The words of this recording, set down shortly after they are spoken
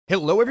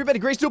Hello everybody,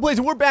 GrayStillPlays,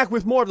 and we're back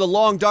with more of the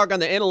long dark on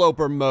the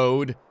Interloper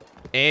mode.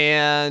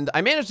 And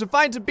I managed to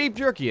find some beef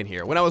jerky in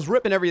here. When I was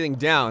ripping everything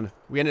down,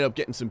 we ended up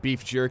getting some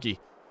beef jerky.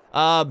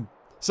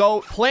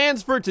 So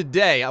plans for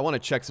today, I want to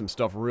check some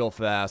stuff real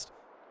fast.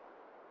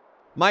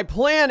 My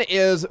plan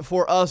is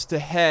for us to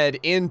head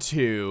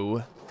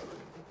into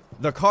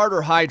the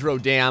Carter Hydro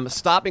Dam,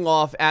 stopping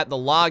off at the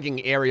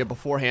logging area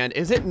beforehand.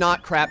 Is it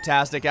not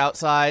craptastic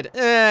outside?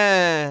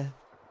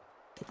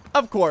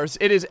 Of course,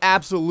 it is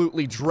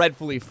absolutely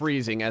dreadfully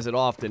freezing, as it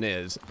often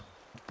is.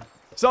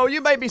 So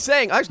you might be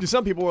saying, actually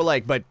some people were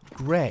like, but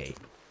Gray,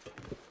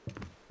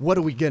 what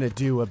are we gonna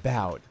do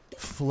about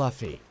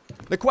Fluffy?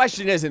 The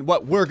question isn't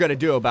what we're gonna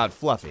do about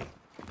Fluffy.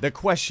 The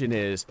question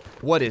is,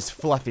 what is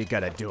Fluffy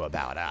gonna do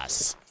about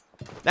us?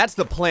 That's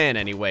the plan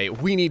anyway.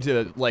 We need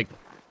to, like,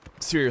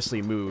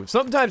 seriously move.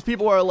 Sometimes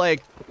people are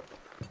like,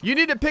 you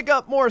need to pick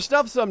up more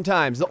stuff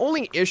sometimes. The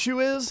only issue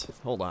is,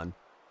 hold on.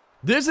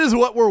 This is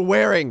what we're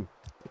wearing.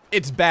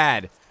 It's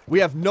bad. We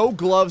have no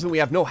gloves and we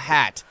have no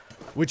hat,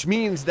 which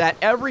means that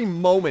every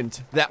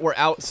moment that we're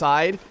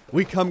outside,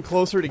 we come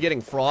closer to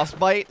getting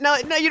frostbite. Now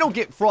you don't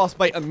get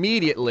frostbite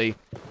immediately,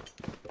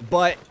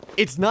 but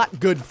it's not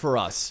good for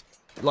us.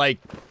 Like,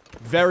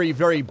 very,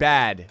 very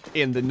bad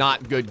in the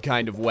not good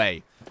kind of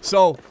way.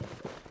 So,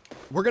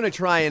 we're gonna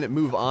try and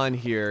move on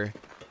here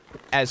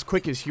as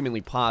quick as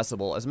humanly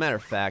possible. As a matter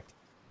of fact,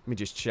 let me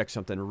just check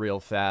something real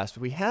fast.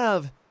 We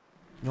have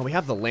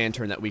the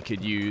lantern that we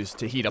could use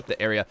to heat up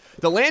the area.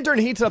 The lantern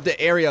heats up the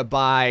area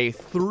by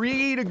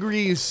 3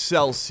 degrees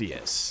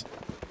Celsius,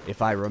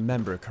 if I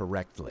remember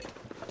correctly.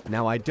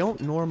 Now, I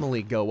don't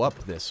normally go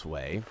up this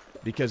way,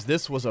 because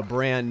this was a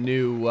brand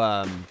new,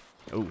 oh,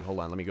 hold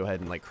on, let me go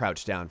ahead and, like,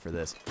 crouch down for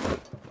this.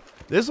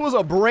 This was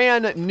a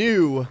brand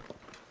new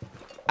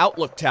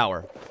outlook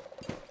tower.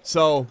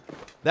 So,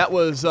 that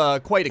was,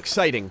 quite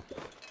exciting.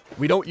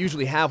 We don't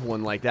usually have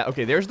one like that.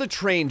 Okay, there's the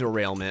train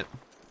derailment.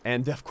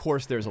 And, of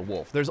course, there's a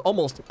wolf. There's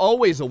almost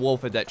always a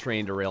wolf at that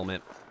train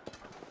derailment.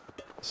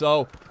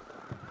 So,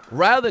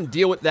 rather than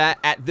deal with that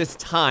at this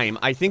time,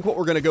 I think what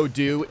we're going to go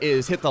do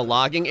is hit the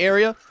logging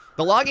area.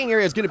 The logging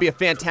area is going to be a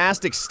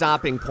fantastic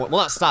stopping point. Well,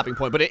 not stopping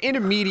point, but an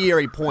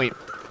intermediary point.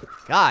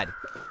 God.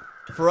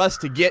 For us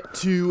to get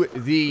to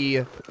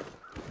the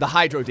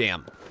hydro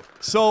dam.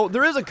 So,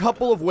 there is a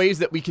couple of ways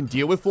that we can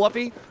deal with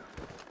Fluffy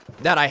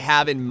that I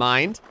have in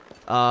mind.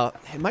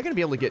 Am I gonna be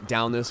able to get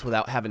down this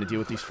without having to deal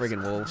with these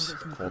friggin' wolves?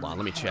 Hold on,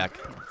 let me check.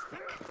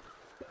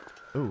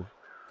 Ooh.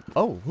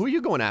 Oh, who are you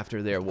going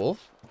after there,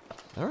 wolf?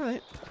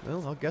 Alright.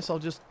 Well, I guess I'll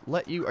just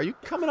let you... Are you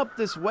coming up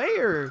this way,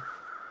 or...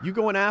 You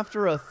going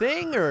after a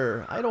thing,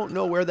 or... I don't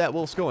know where that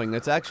wolf's going.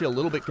 That's actually a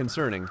little bit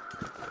concerning.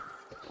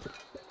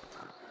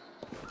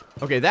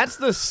 Okay, that's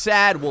the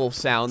sad wolf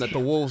sound that the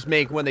wolves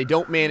make when they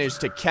don't manage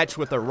to catch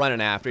what they're running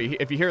after.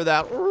 If you hear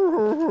that...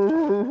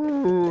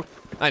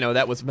 I know,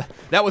 that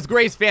was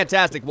Gray's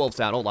fantastic wolf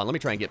sound. Hold on, let me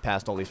try and get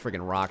past all these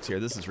friggin' rocks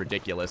here. This is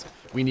ridiculous.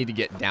 We need to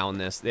get down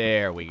this.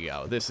 There we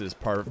go. This is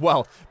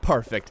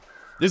perfect.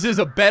 This is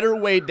a better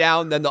way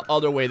down than the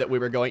other way that we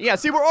were going. Yeah,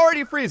 see, we're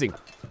already freezing.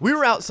 We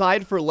were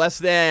outside for less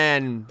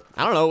than,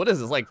 I don't know, what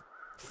is this, like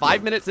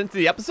 5 minutes into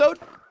the episode?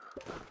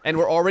 And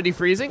we're already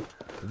freezing?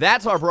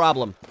 That's our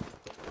problem.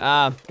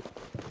 And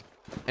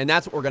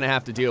that's what we're gonna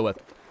have to deal with.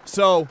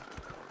 So,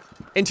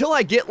 until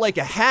I get like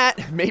a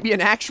hat, maybe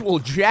an actual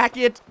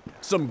jacket,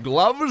 some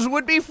gloves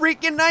would be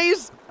freaking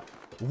nice.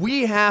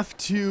 We have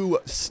to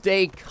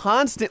stay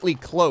constantly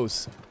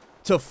close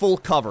to full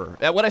cover.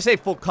 When I say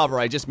full cover,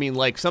 I just mean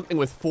like something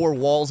with 4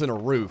 walls and a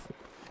roof.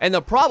 And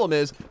the problem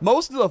is,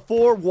 most of the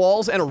 4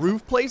 walls and a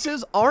roof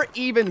places aren't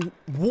even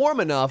warm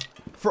enough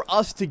for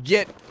us to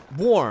get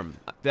warm.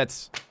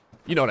 That's,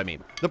 you know what I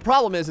mean. The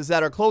problem is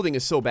that our clothing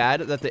is so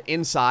bad that the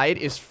inside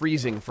is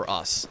freezing for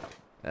us.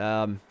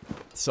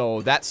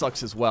 So that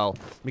sucks as well.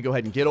 Let me go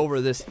ahead and get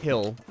over this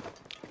hill.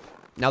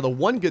 Now, the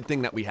one good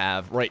thing that we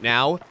have right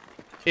now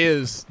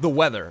is the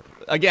weather.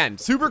 Again,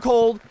 super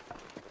cold,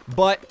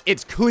 but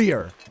it's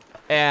clear.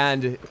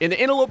 And in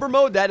the Interloper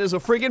mode, that is a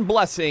friggin'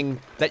 blessing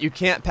that you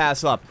can't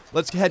pass up.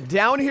 Let's head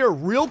down here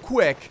real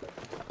quick.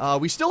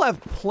 We still have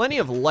plenty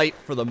of light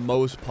for the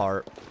most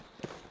part.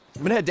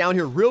 I'm gonna head down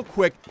here real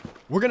quick.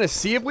 We're gonna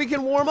see if we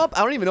can warm up.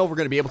 I don't even know if we're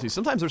gonna be able to.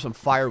 Sometimes there's some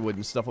firewood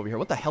and stuff over here.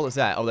 What the hell is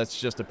that? Oh,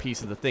 that's just a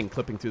piece of the thing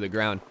clipping through the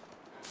ground.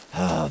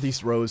 Oh,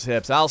 these rose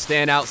hips. I'll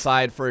stand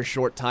outside for a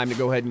short time to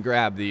go ahead and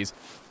grab these.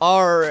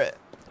 Our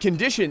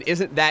condition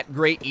isn't that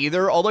great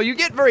either, although you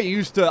get very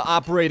used to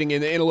operating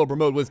in the Interloper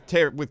mode with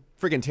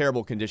friggin'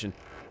 terrible condition.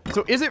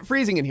 So is it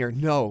freezing in here?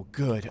 No.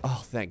 Good.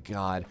 Oh, thank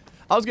God.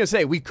 I was gonna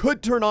say, we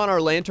could turn on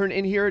our lantern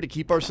in here to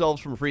keep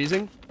ourselves from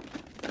freezing,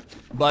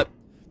 but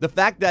the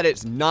fact that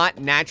it's not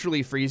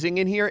naturally freezing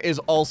in here is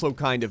also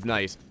kind of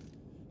nice.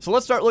 So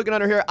let's start looking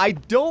under here. I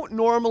don't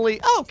normally...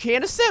 Oh,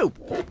 can of soup!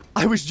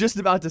 I was just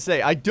about to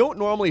say, I don't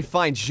normally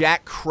find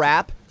jack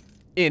crap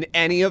in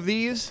any of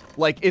these.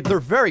 Like, they're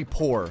very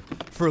poor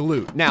for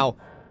loot. Now,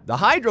 the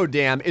Hydro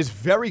Dam is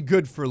very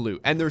good for loot,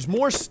 and there's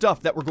more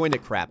stuff that we're going to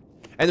crap.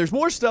 And there's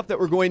more stuff that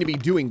we're going to be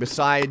doing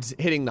besides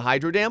hitting the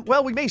Hydro Dam.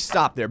 Well, we may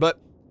stop there, but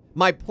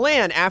My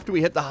plan after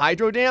we hit the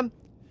hydro dam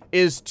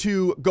is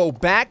to go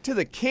back to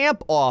the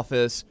camp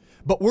office,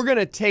 but we're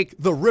gonna take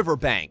the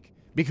riverbank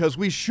because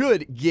we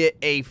should get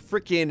a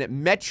freaking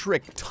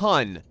metric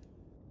ton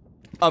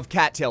of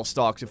cattail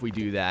stalks if we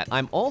do that.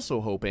 I'm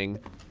also hoping...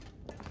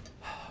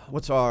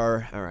 What's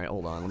our... Alright,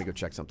 hold on. Let me go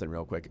check something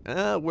real quick.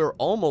 We're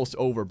almost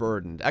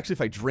overburdened. Actually,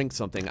 if I drink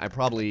something, I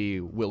probably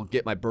will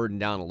get my burden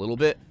down a little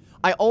bit.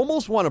 I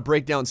almost want to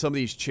break down some of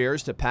these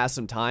chairs to pass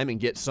some time and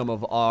get some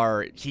of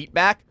our heat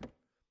back.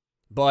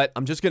 But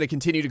I'm just going to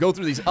continue to go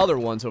through these other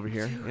ones over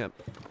here. Yep.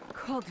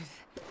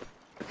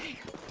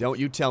 Don't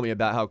you tell me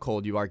about how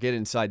cold you are. Get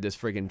inside this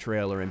friggin'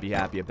 trailer and be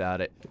happy about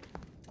it.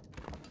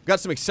 Got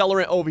some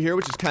accelerant over here,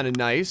 which is kind of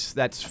nice.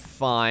 That's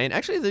fine.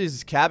 Actually,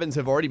 these cabins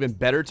have already been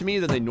better to me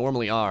than they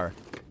normally are.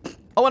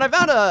 Oh, and I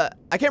found a...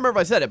 I can't remember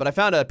if I said it, but I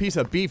found a piece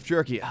of beef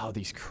jerky. Oh,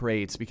 these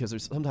crates, because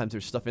sometimes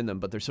there's stuff in them,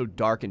 but they're so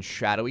dark and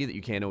shadowy that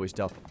you can't always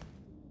tell.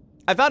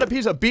 I found a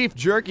piece of beef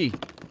jerky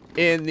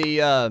in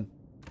the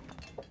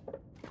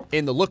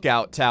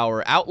lookout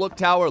tower. Outlook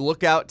tower,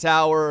 lookout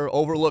tower,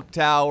 overlook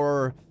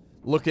tower,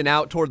 looking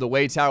out toward the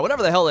way tower.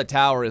 Whatever the hell that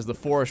tower is, the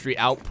forestry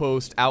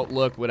outpost,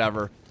 outlook,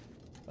 whatever.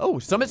 Oh,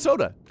 Summit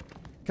Soda.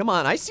 Come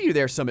on, I see you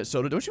there, Summit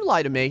Soda. Don't you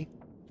lie to me.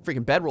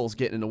 Freaking bedroll's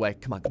getting in the way.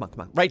 Come on, come on, come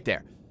on. Right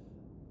there.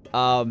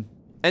 And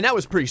that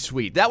was pretty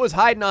sweet. That was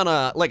hiding on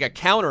a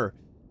counter.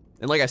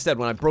 And like I said,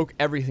 when I broke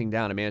everything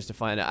down, I managed to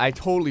find it. I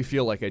totally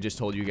feel like I just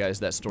told you guys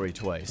that story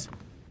twice.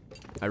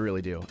 I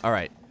really do. All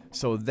right.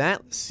 So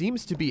that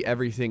seems to be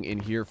everything in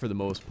here for the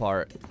most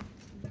part.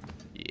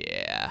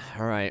 Yeah.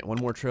 All right. One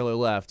more trailer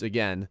left.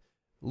 Again,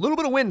 a little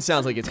bit of wind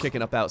sounds like it's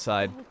kicking up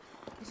outside.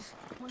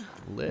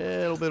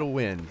 Little bit of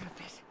wind,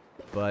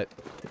 but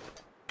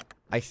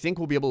I think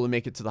we'll be able to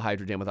make it to the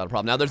hydro dam without a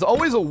problem. Now, there's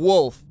always a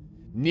wolf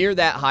near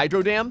that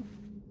hydro dam,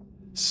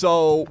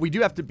 so we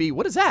do have to be...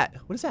 What is that?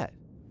 What is that?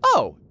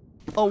 Oh,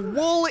 a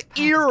wool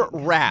ear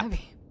wrap.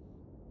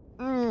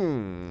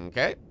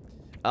 Okay.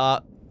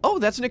 Oh,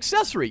 that's an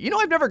accessory. You know,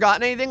 I've never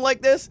gotten anything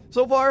like this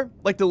so far,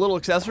 like the little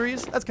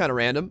accessories. That's kind of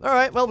random. All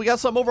right, well, we got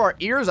something over our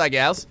ears, I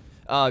guess.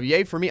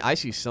 Yay for me. I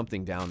see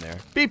something down there.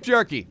 Beef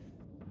jerky.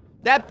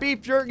 That beef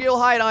jerky will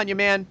hide on you,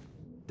 man.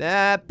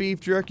 That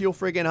beef jerky will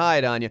friggin'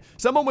 hide on you.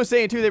 Someone was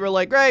saying, too, they were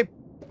like, Gray,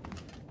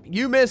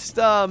 you missed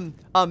a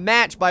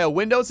match by a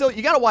windowsill.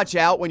 You gotta watch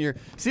out when you're...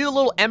 See the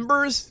little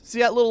embers? See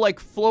that little, like,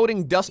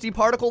 floating dusty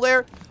particle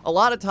there? A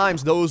lot of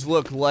times, those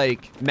look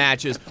like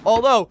matches.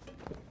 Although,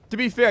 to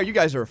be fair, you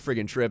guys are a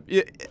friggin' trip.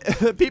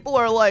 People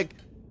are like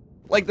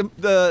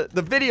the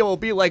video will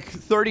be like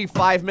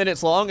 35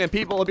 minutes long, and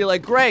people will be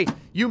like, Gray,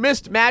 you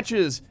missed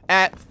matches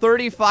at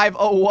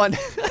 35:01.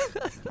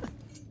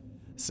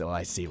 So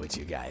I see what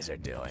you guys are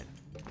doing.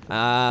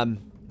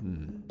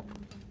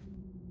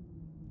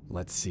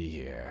 Let's see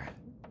here.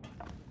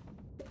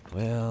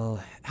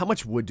 Well, how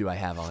much wood do I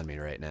have on me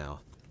right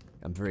now?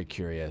 I'm very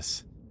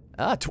curious.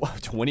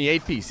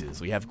 28 pieces.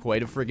 We have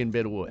quite a friggin'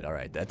 bit of wood. All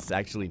right, that's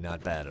actually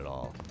not bad at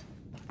all.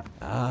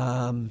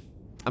 I'm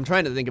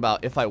trying to think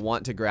about if I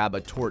want to grab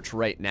a torch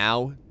right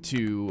now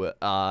to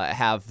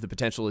have the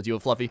potential to deal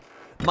with Fluffy.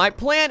 My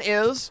plan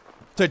is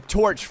to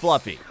torch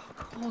Fluffy.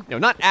 No,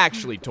 not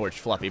actually torch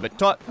Fluffy, but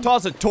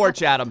toss a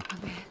torch at him.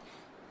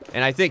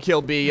 And I think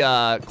he'll be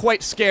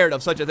quite scared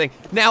of such a thing.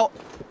 Now,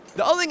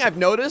 the other thing I've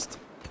noticed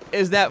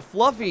is that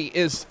Fluffy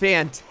is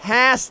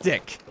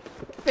fantastic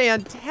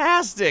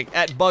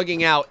at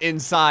bugging out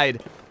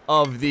inside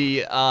of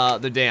the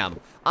dam.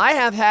 I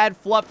have had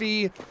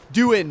Fluffy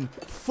doing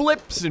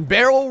flips and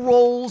barrel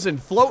rolls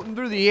and floating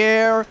through the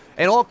air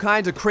and all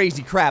kinds of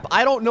crazy crap.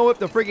 I don't know if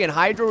the friggin'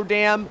 hydro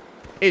dam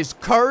is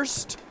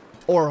cursed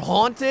or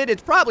haunted.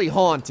 It's probably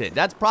haunted.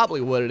 That's probably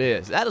what it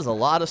is. That is a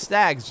lot of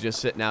stags just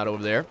sitting out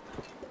over there.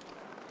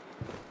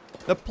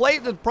 The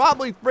place is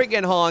probably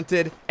friggin'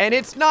 haunted, and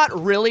it's not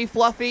really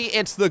Fluffy.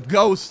 It's the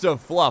ghost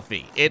of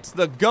Fluffy. It's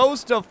the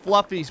ghost of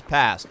Fluffy's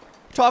past.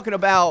 Talking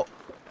about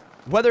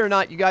whether or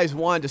not you guys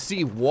wanted to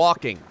see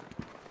walking.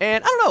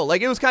 And I don't know,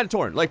 like, it was kind of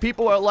torn. Like,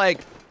 people are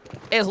like,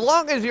 as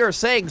long as you're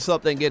saying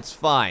something, it's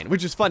fine.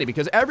 Which is funny,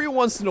 because every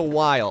once in a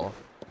while,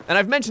 and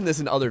I've mentioned this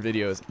in other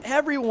videos,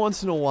 every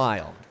once in a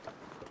while,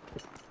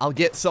 I'll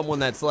get someone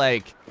that's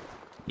like,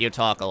 you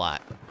talk a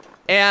lot.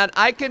 And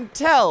I can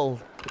tell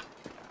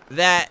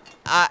that,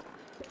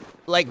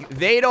 like,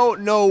 they don't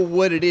know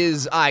what it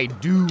is I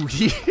do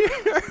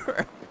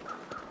here.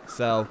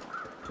 So,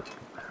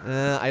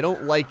 I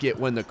don't like it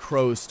when the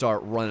crows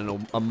start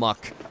running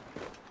amok.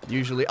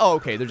 Usually, oh,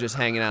 okay, they're just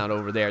hanging out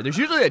over there. There's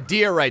usually a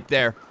deer right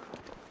there.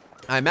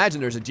 I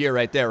imagine there's a deer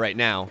right there right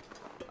now,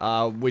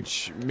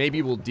 which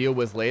maybe we'll deal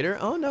with later.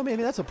 Oh, no,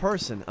 maybe that's a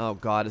person. Oh,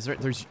 God,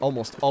 there's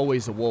almost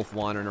always a wolf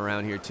wandering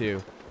around here,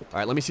 too. All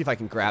right, let me see if I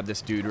can grab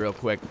this dude real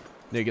quick.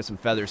 Need to get some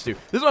feathers, too.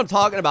 This is what I'm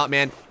talking about,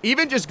 man.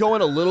 Even just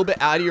going a little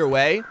bit out of your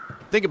way.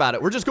 Think about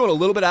it. We're just going a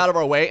little bit out of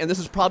our way, and this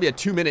is probably a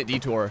 2-minute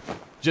detour.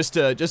 Just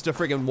to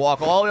friggin'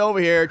 walk all the way over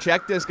here,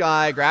 check this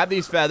guy, grab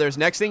these feathers.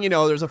 Next thing you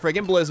know, there's a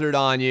friggin' blizzard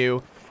on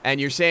you. And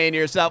you're saying to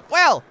yourself,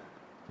 well,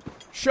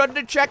 shouldn't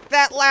have checked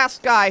that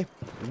last guy.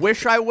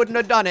 Wish I wouldn't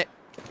have done it.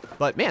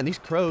 But man, these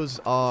crows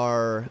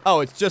are... Oh,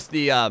 it's just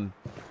the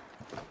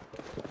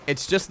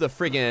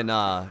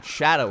friggin'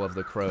 shadow of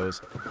the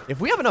crows.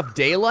 If we have enough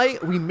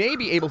daylight, we may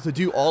be able to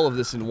do all of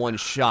this in one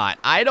shot.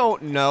 I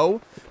don't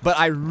know, but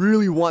I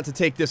really want to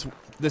take this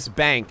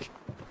bank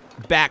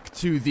back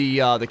to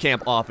the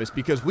camp office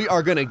because we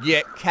are gonna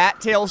get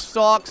cattail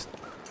stalks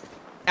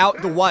out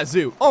the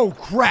wazoo. Oh,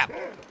 crap.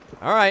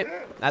 All right,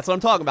 that's what I'm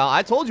talking about.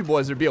 I told you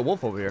boys there'd be a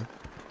wolf over here.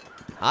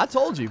 I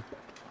told you.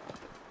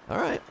 All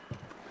right.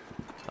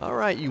 All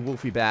right, you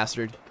wolfy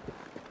bastard.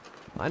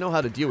 I know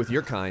how to deal with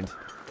your kind.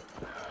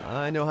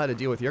 I know how to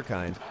deal with your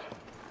kind.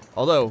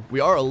 Although, we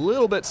are a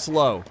little bit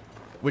slow,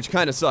 which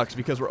kind of sucks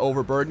because we're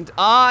overburdened.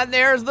 Ah, and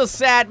there's the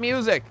sad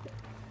music.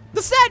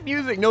 The sad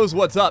music knows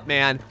what's up,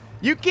 man.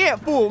 You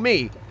can't fool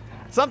me.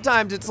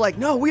 Sometimes it's like,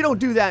 no, we don't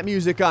do that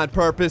music on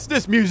purpose.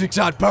 This music's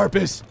on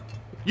purpose.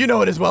 You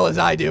know it as well as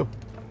I do.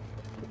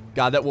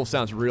 God, that wolf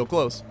sounds real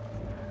close.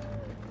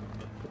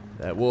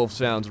 That wolf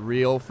sounds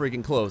real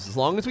freaking close. As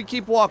long as we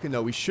keep walking,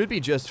 though, we should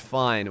be just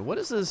fine. What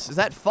is this? Is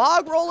that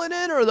fog rolling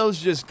in, or are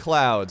those just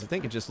clouds? I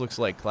think it just looks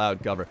like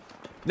cloud cover.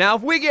 Now,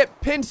 if we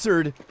get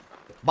pincered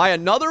by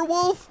another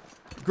wolf,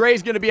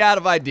 Gray's gonna be out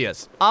of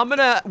ideas.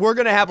 We're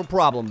gonna have a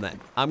problem then.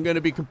 I'm gonna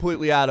be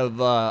completely out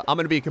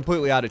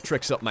of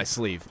tricks up my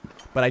sleeve.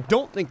 But I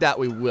don't think that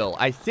we will.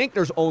 I think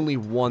there's only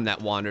one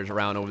that wanders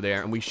around over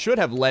there, and we should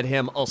have led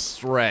him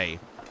astray.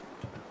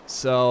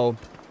 So...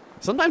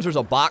 Sometimes there's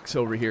a box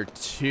over here,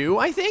 too,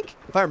 I think,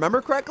 if I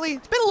remember correctly.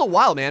 It's been a little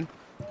while, man.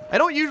 I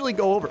don't usually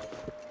go over.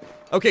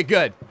 Okay,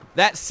 good.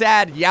 That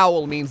sad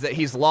yowl means that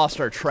he's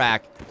lost our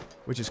track,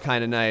 which is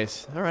kind of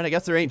nice. All right, I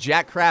guess there ain't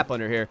jack crap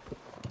under here.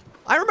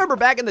 I remember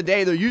back in the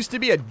day, there used to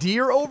be a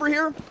deer over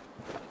here,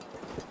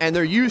 and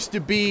there used to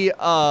be,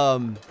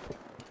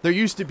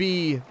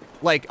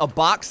 like, a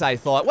box, I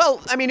thought. Well,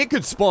 I mean, it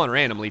could spawn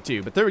randomly,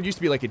 too, but there used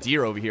to be, like, a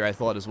deer over here, I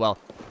thought, as well.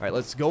 All right,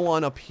 let's go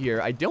on up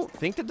here. I don't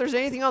think that there's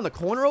anything on the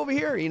corner over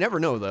here. You never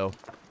know, though.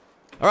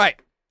 All right,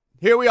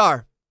 here we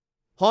are.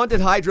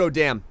 Haunted Hydro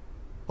Dam.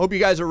 Hope you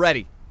guys are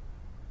ready.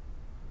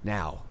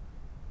 Now,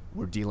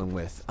 we're dealing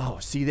with... Oh,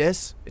 see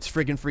this? It's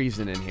friggin'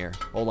 freezing in here.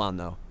 Hold on,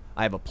 though.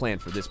 I have a plan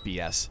for this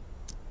BS.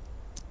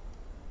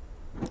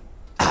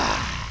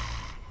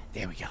 Ah,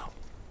 there we go. All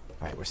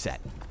right, we're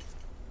set.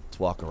 Let's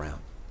walk around.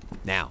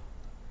 Now,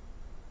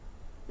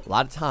 a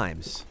lot of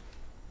times,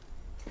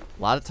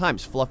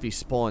 Fluffy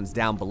spawns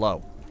down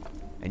below.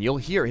 And you'll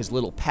hear his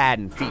little pad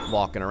and feet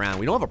walking around.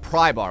 We don't have a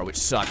pry bar, which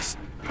sucks.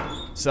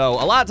 So,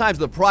 a lot of times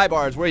the pry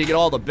bar is where you get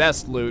all the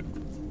best loot.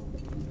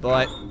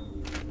 But,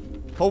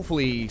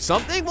 hopefully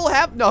something will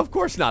happen. No, of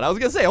course not. I was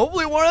gonna say,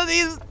 hopefully one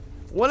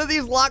of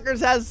these lockers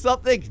has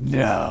something.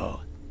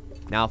 No.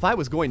 Now, if I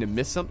was going to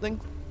miss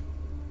something,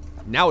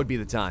 now would be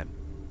the time.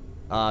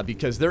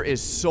 Because there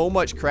is so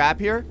much crap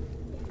here.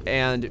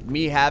 And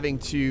me having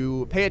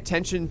to pay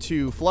attention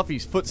to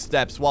Fluffy's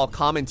footsteps while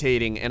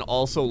commentating and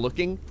also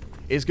looking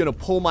is going to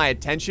pull my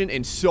attention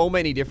in so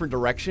many different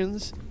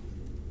directions.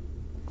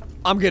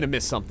 I'm going to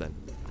miss something.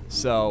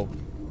 So,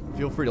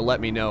 feel free to let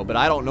me know. But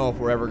I don't know if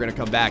we're ever going to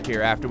come back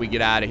here after we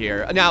get out of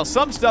here. Now,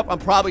 some stuff I'm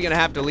probably going to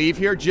have to leave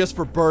here just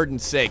for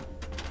burden's sake.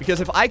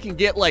 Because if I can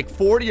get like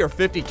 40 or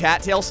 50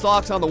 cattail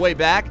stalks on the way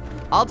back,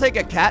 I'll take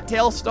a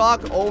cattail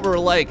stalk over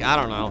like, I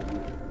don't know,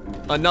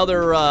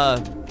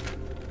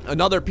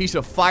 another piece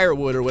of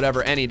firewood or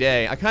whatever any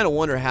day. I kind of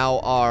wonder how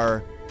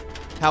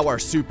our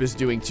soup is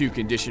doing too,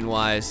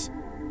 condition-wise.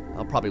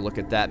 I'll probably look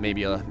at that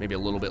maybe a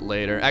little bit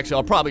later. Actually,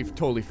 I'll probably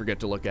totally forget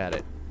to look at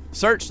it.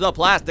 Search the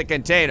plastic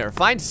container.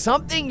 Find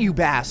something, you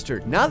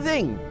bastard.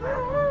 Nothing.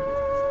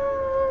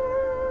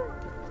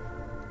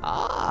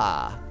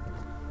 Ah.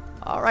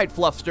 All right,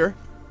 Fluffster.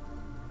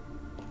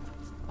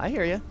 I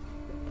hear you.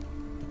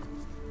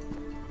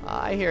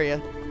 I hear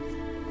you.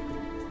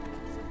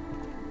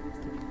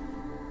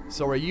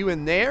 So are you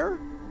in there,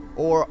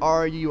 or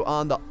are you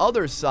on the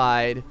other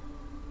side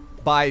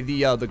by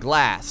the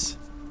glass?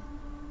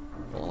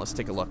 Hold on, let's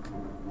take a look.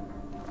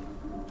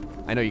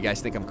 I know you guys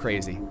think I'm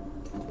crazy.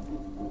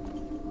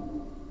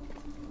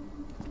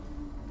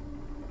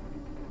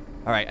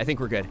 All right, I think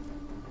we're good.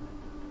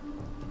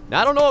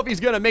 Now, I don't know if he's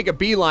gonna make a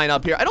beeline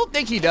up here. I don't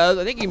think he does.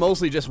 I think he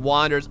mostly just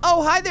wanders.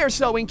 Oh, hi there,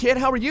 sewing kid.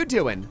 How are you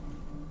doing?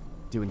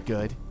 Doing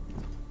good.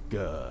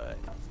 Good.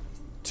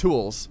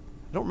 Tools.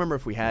 I don't remember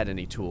if we had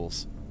any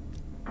tools.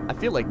 I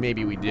feel like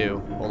maybe we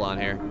do. Hold on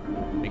here.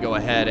 Let me go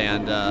ahead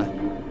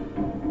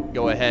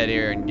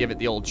here and give it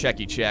the old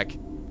checky check.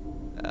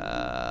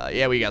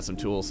 Yeah, we got some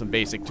tools, some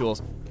basic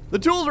tools. The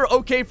tools are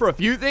okay for a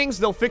few things.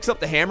 They'll fix up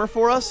the hammer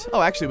for us.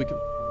 Oh, actually, we can...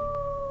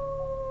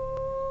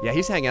 Yeah,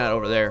 he's hanging out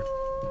over there.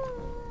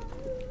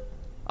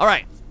 All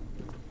right.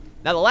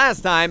 Now, the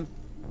last time,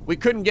 we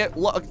couldn't get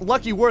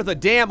lucky worth a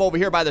damn over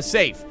here by the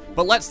safe.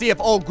 But let's see if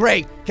old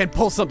Gray can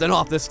pull something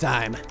off this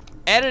time.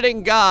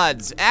 Editing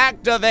gods,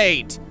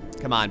 activate.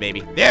 Come on, baby.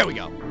 There we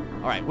go.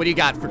 All right, what do you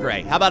got for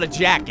Gray? How about a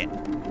jacket?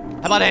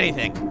 How about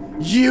anything?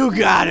 You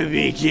gotta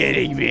be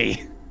kidding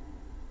me.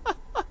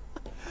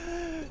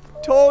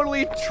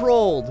 Totally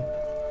trolled.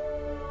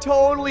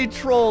 Totally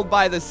trolled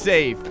by the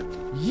safe.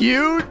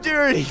 You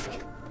dirty.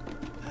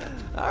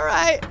 All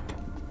right.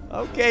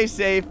 Okay,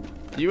 safe.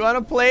 You want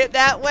to play it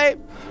that way?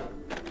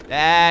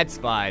 That's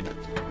fine.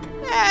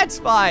 That's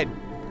fine.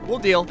 We'll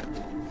deal.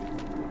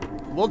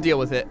 We'll deal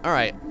with it. All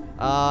right.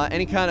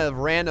 Any kind of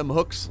random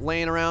hooks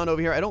laying around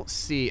over here? I don't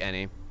see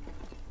any.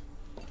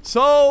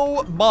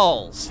 So,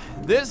 balls.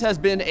 This has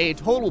been a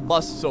total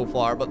bust so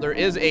far, but there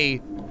is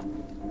a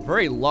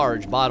very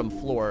large bottom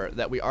floor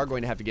that we are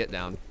going to have to get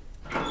down.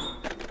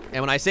 And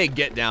when I say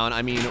get down,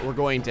 I mean we're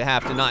going to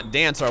have to not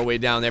dance our way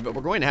down there, but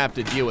we're going to have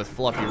to deal with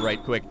Fluffy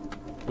right quick.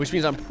 Which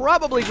means I'm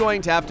probably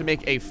going to have to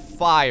make a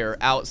fire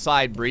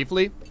outside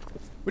briefly,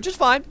 which is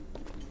fine.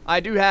 I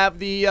do have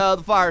the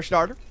fire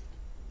starter.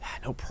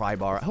 No pry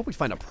bar. I hope we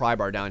find a pry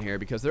bar down here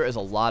because there is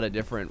a lot of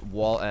different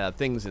wall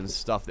things and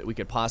stuff that we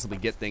could possibly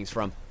get things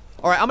from.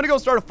 All right, I'm gonna go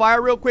start a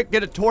fire real quick,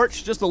 get a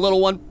torch, just a little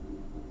one,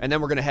 and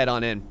then we're gonna head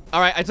on in. All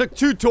right, I took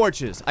 2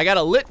 torches. I got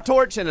a lit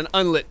torch and an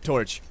unlit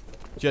torch,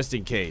 just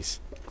in case.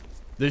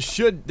 This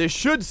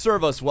should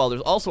serve us well.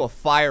 There's also a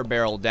fire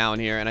barrel down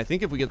here, and I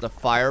think if we get the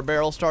fire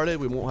barrel started,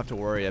 we won't have to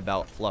worry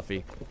about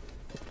Fluffy.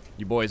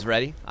 You boys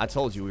ready? I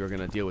told you we were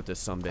gonna deal with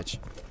this sumbitch.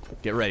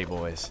 Get ready,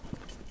 boys.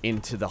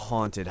 Into the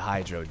haunted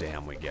hydro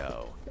dam we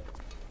go.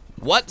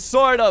 What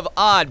sort of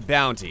odd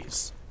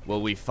bounties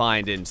will we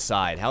find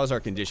inside? How is our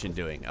condition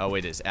doing? Oh,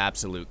 it is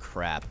absolute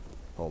crap.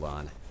 Hold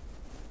on.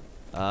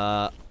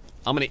 I'm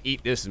gonna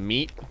eat this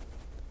meat.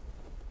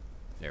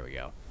 There we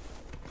go.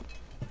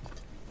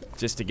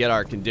 Just to get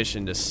our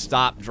condition to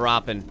stop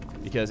dropping,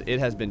 because it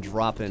has been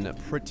dropping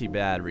pretty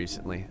bad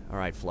recently. All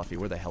right, Fluffy,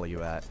 where the hell are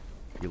you at?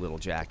 You little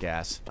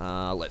jackass.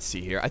 Let's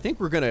see here. I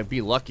think we're gonna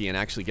be lucky and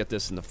actually get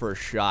this in the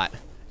first shot.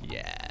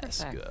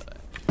 Yes, good.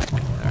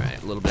 All right,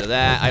 a little bit of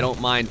that. I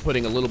don't mind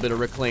putting a little bit of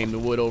reclaimed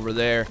wood over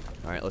there.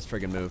 All right, let's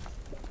friggin' move.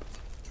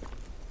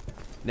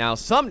 Now,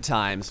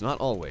 sometimes, not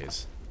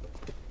always,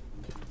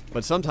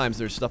 but sometimes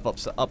there's stuff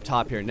up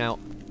top here. Now,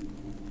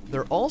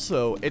 there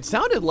also, it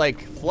sounded like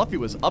Fluffy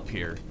was up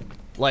here.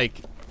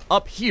 Like,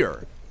 up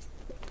here.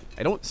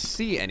 I don't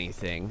see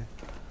anything.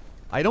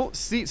 I don't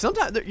see,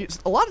 sometimes,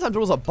 a lot of times there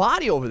was a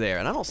body over there,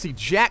 and I don't see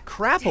jack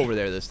crap over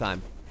there this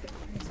time.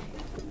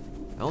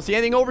 I don't see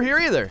anything over here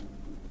either.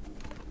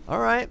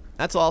 Alright,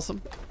 that's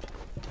awesome.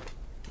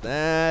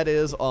 That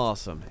is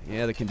awesome.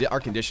 Yeah, our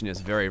condition is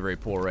very, very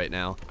poor right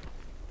now.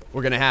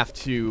 We're gonna have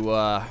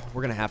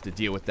to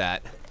deal with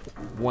that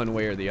one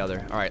way or the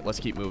other. Alright, let's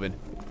keep moving.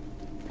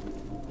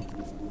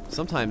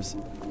 Sometimes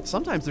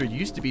there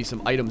used to be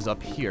some items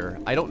up here.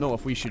 I don't know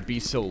if we should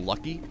be so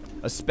lucky,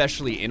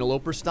 especially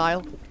Interloper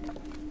style.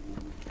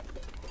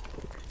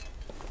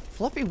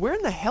 Fluffy, where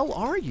in the hell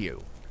are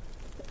you?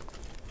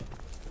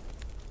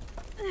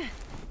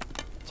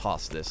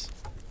 Toss this.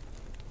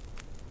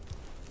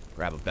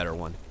 Grab a better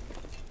one.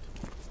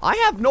 I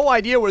have no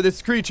idea where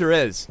this creature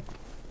is.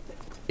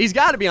 He's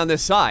got to be on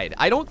this side.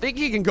 I don't think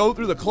he can go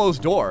through the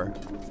closed door.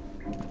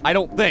 I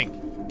don't think.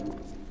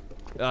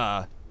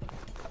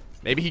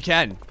 Maybe he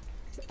can.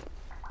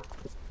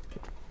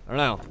 I don't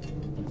know.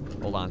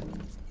 Hold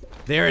on.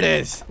 There it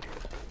is.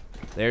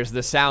 There's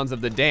the sounds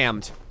of the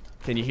damned.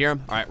 Can you hear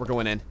him? All right, we're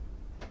going in.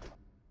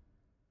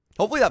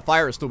 Hopefully that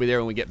fire will still be there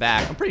when we get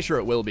back. I'm pretty sure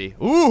it will be.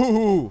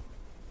 Ooh!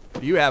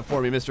 What do you have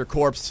for me, Mr.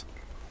 Corpse?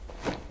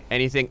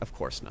 Anything? Of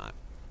course not.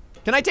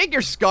 Can I take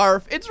your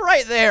scarf? It's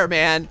right there,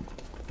 man.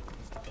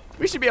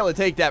 We should be able to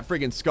take that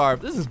friggin'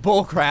 scarf. This is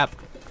bullcrap.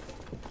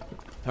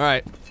 All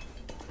right.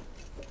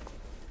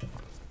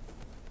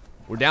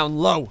 We're down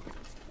low.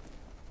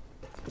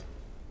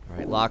 All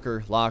right,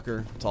 locker,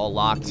 locker. It's all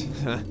locked.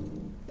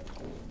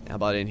 How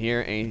about in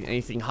here?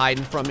 Anything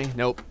hiding from me?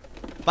 Nope.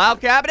 File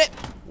cabinet.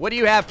 What do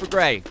you have for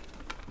Gray?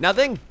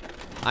 Nothing?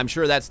 I'm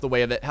sure that's the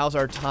way of it. How's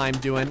our time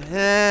doing?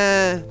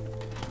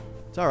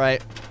 It's all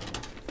right.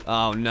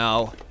 Oh,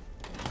 no.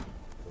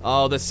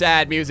 Oh, the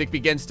sad music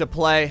begins to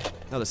play.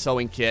 Oh, the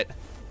sewing kit.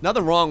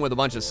 Nothing wrong with a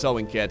bunch of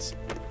sewing kits.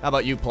 How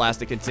about you,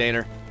 plastic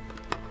container?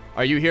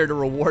 Are you here to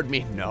reward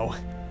me? No,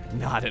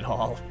 not at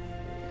all.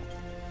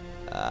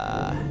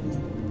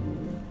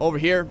 Over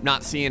here,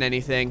 not seeing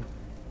anything.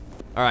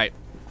 All right.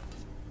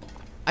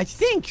 I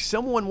think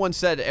someone once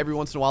said every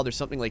once in a while there's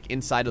something like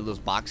inside of those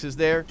boxes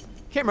there.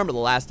 Can't remember the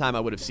last time I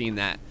would have seen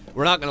that.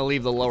 We're not going to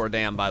leave the lower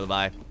dam, by the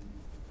by.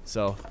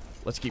 So,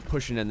 let's keep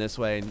pushing in this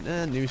way.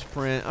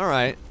 Newsprint. All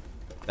right.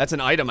 That's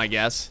an item, I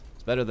guess.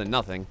 It's better than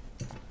nothing.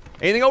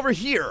 Anything over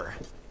here?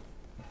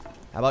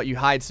 How about you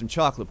hide some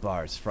chocolate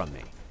bars from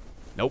me?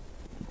 Nope.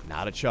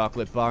 Not a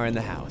chocolate bar in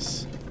the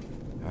house.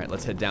 All right,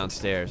 let's head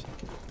downstairs.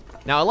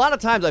 Now, a lot of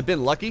times I've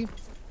been lucky,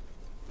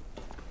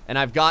 and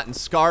I've gotten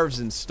scarves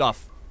and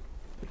stuff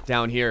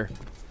down here.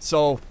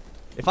 So,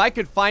 if I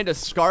could find a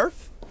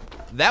scarf,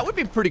 that would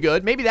be pretty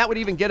good. Maybe that would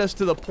even get us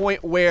to the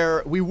point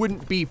where we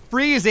wouldn't be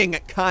freezing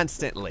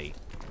constantly.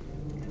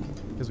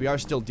 Because we are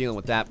still dealing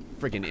with that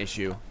freaking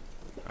issue.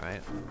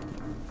 Alright.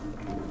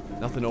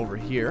 Nothing over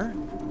here.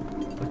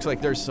 Looks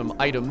like there's some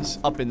items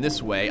up in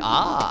this way.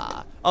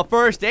 Ah! A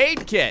first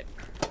aid kit!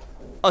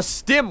 A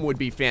stim would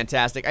be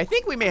fantastic. I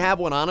think we may have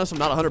one on us. I'm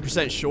not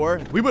 100% sure.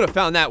 We would have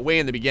found that way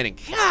in the beginning.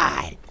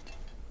 God!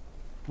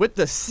 with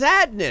the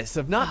sadness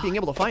of not being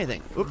able to find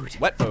anything. Oops,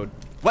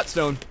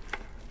 whetstone.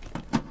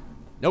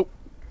 Nope.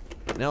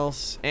 Nothing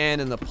else.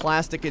 And in the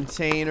plastic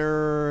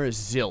container,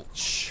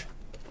 zilch.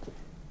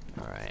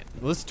 Alright.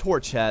 Well, this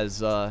torch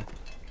has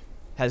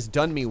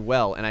done me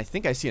well, and I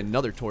think I see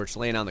another torch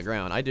laying on the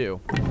ground. I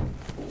do.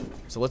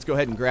 So let's go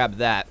ahead and grab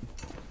that.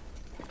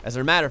 As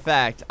a matter of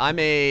fact,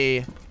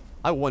 I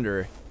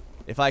wonder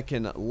if I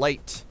can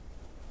light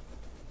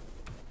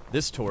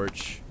this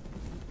torch.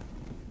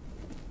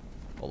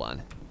 Hold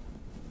on.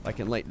 If I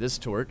can light this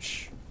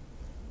torch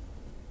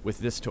with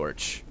this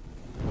torch.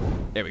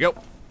 There we go.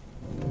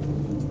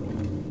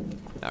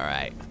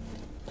 Alright.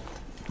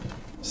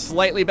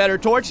 Slightly better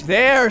torch.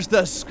 There's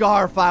the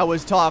scarf I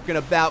was talking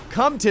about.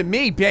 Come to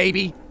me,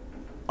 baby.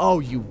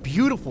 Oh, you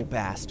beautiful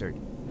bastard.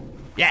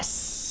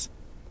 Yes.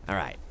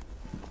 Alright.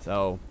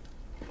 So,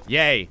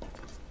 yay.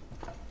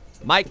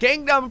 My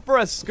kingdom for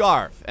a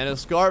scarf. And a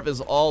scarf is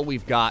all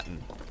we've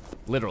gotten.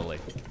 Literally.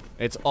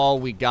 It's all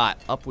we got.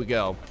 Up we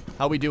go.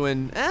 How we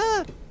doing?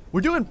 We're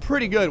doing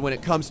pretty good when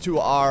it comes to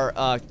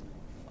our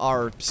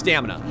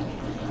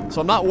stamina.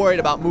 So I'm not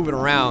worried about moving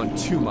around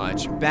too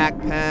much.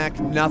 Backpack,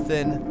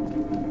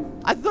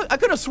 nothing. I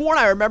could have sworn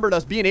I remembered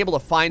us being able to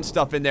find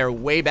stuff in there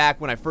way back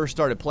when I first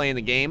started playing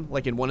the game,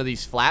 like in one of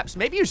these flaps.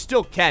 Maybe you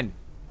still can.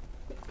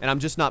 And I'm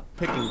just not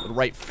picking the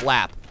right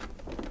flap.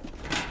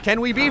 Can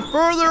we be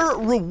further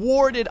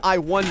rewarded, I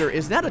wonder?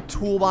 Is that a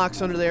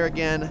toolbox under there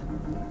again?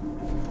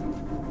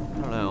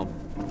 I don't know.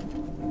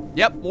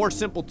 Yep, more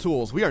simple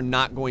tools. We are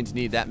not going to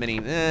need that many.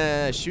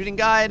 Shooting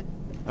guide?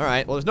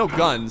 Alright, well there's no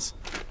guns.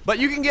 But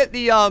you can get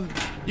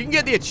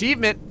the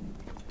achievement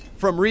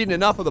from reading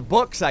enough of the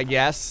books, I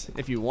guess,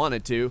 if you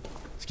wanted to.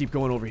 Let's keep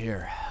going over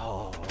here.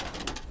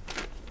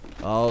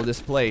 Oh,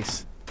 this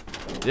place.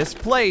 This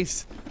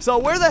place. So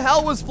where the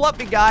hell was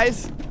Fluffy,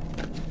 guys?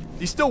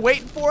 He's still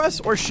waiting for us,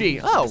 or she?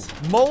 Oh,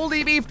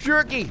 moldy beef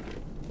jerky.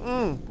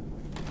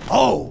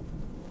 Oh,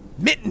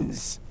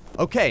 mittens.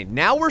 Okay,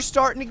 now we're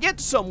starting to get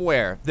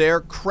somewhere. They're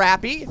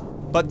crappy,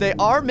 but they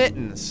are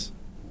mittens.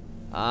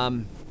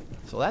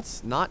 So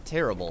that's not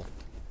terrible.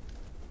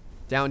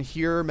 Down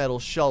here, metal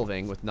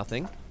shelving with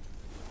nothing.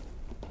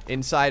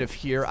 Inside of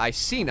here, I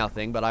see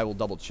nothing, but I will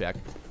double check.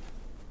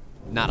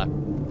 Nada.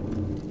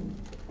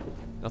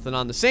 Nothing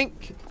on the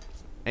sink.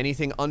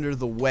 Anything under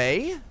the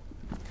way?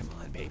 Come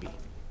on, baby.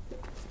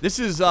 This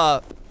is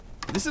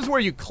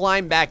where you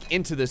climb back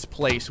into this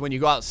place when you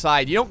go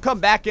outside. You don't come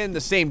back in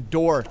the same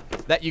door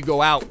that you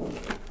go out.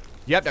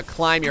 You have to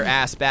climb your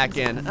ass back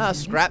in.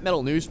 Scrap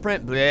metal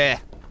newsprint? Bleh.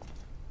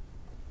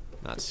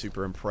 Not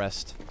super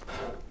impressed.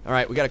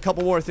 Alright, we got a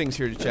couple more things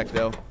here to check,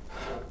 though.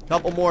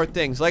 Couple more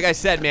things. Like I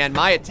said, man,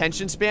 my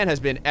attention span has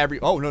been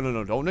oh,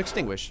 no, don't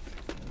extinguish.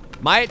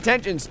 My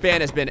attention span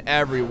has been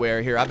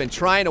everywhere here. I've been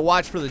trying to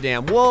watch for the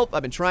damn wolf.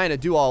 I've been trying to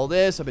do all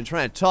this. I've been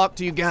trying to talk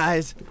to you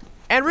guys.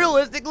 And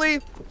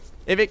realistically,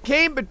 if it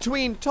came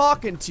between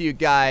talking to you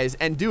guys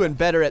and doing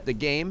better at the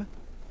game,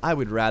 I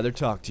would rather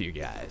talk to you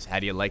guys. How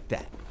do you like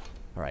that?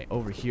 Alright,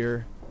 over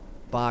here.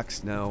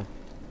 Box, no.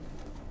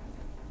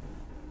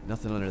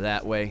 Nothing under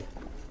that way.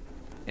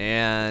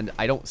 And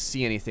I don't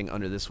see anything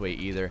under this way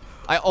either.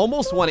 I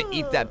almost want to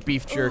eat that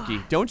beef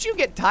jerky. Don't you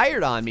get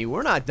tired on me.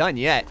 We're not done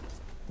yet.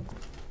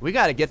 We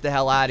got to get the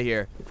hell out of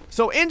here.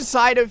 So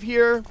inside of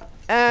here,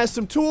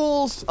 some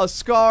tools, a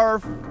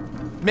scarf,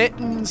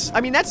 mittens.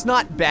 I mean, that's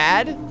not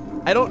bad.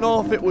 I don't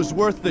know if it was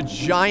worth the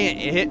giant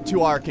hit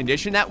to our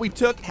condition that we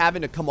took,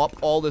 having to come up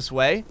all this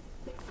way.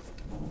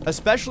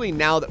 Especially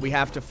now that we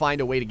have to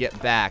find a way to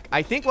get back.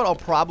 I think what I'll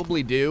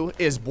probably do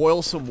is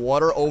boil some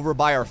water over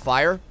by our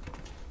fire.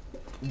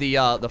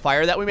 The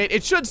fire that we made.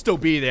 It should still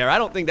be there. I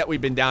don't think that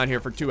we've been down here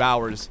for 2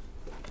 hours.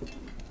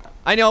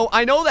 I know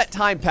that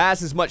time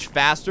passes much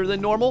faster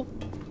than normal,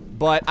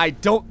 but I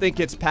don't think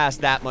it's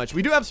past that much.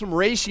 We do have some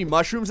reishi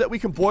mushrooms that we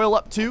can boil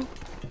up too.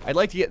 I'd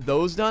like to get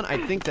those done. I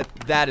think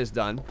that is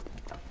done.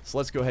 So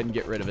let's go ahead and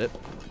get rid of it.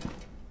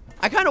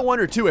 I kind of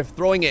wonder too if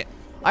throwing it...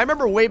 I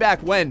remember way back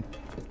when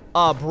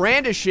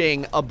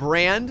brandishing a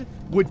brand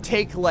would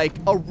take like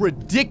a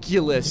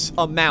ridiculous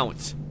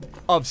amount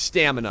of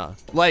stamina.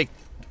 Like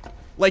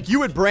you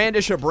would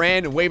brandish a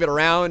brand and wave it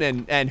around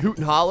and hoot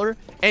and holler,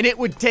 and it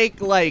would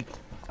take like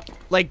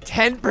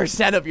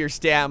 10% of your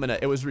stamina.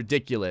 It was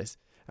ridiculous.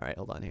 Alright,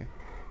 hold on here.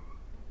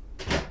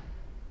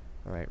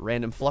 Alright,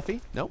 random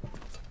Fluffy. Nope.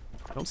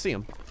 I don't see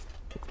him.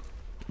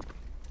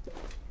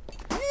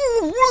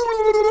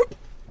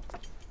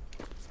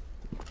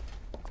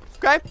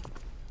 Okay.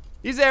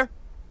 He's there.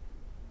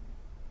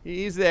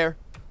 He's there.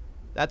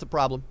 That's a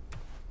problem.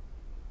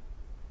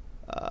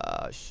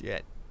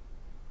 Shit.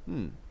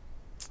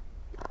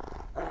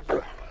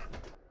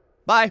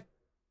 Bye.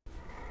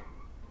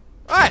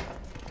 Alright.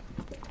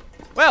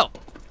 Well,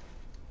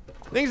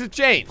 things have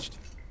changed.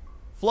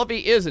 Fluffy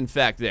is, in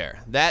fact,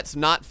 there. That's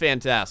not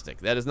fantastic.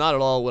 That is not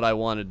at all what I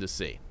wanted to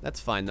see. That's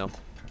fine, though.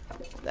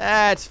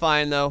 That's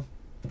fine, though.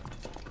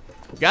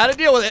 Gotta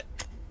deal with it.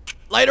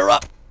 Light her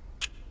up.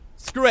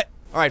 Screw it.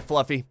 Alright,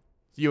 Fluffy.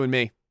 It's you and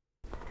me.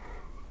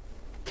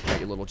 Right,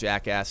 you little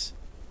jackass.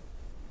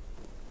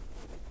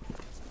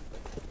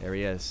 There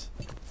he is.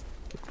 If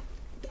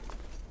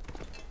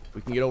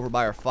we can get over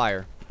by our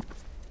fire,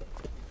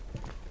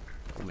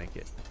 we'll make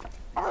it.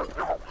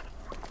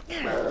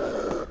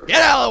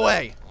 Get out of the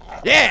way!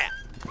 Yeah!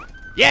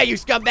 Yeah, you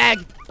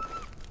scumbag!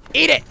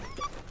 Eat it!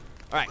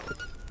 Alright.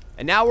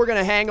 And now we're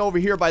gonna hang over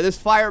here by this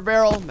fire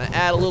barrel. I'm gonna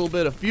add a little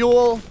bit of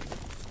fuel.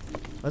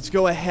 Let's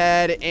go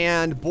ahead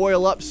and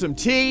boil up some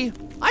tea.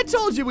 I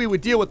told you we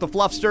would deal with the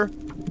fluffster.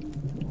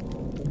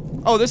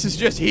 Oh, this is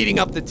just heating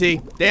up the tea.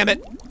 Damn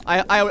it.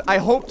 I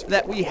hoped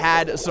that we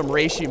had some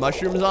reishi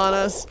mushrooms on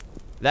us.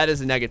 That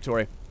is a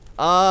negatory.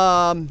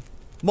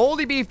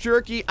 Moldy beef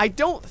jerky. I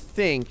don't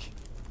think...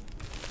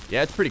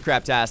 Yeah, it's pretty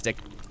craptastic.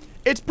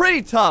 It's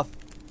pretty tough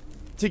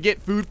to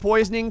get food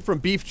poisoning from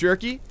beef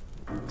jerky.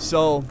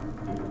 So,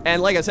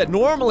 and like I said,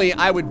 normally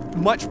I would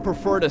much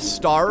prefer to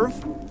starve.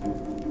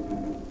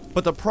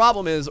 But the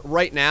problem is,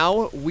 right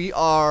now, we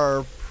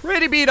are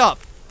pretty beat up.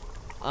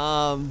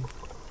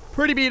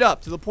 Pretty beat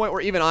up to the point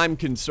where even I'm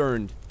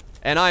concerned.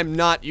 And I'm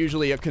not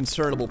usually a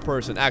concernable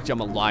person. Actually, I'm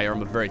a liar.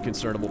 I'm a very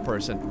concernable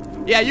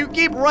person. Yeah, you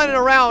keep running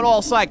around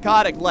all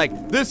psychotic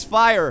like this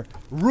fire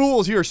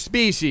rules your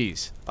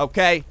species,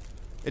 okay?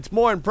 It's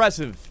more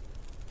impressive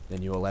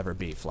than you will ever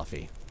be,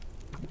 Fluffy.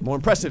 More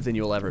impressive than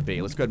you will ever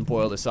be. Let's go ahead and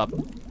boil this up.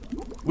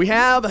 We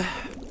have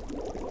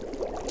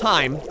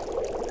time.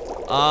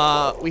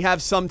 We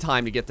have some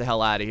time to get the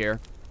hell out of here.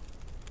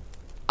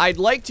 I'd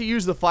like to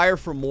use the fire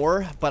for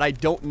more, but I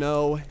don't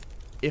know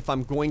if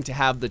I'm going to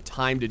have the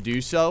time to do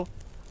so.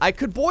 I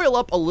could boil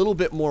up a little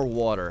bit more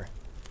water.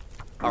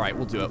 Alright,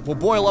 we'll do it. We'll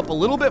boil up a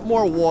little bit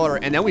more water,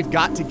 and then we've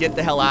got to get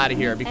the hell out of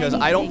here, because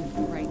I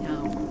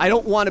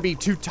don't want to be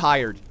too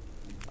tired.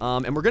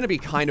 And we're going to be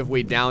kind of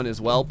weighed down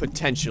as well,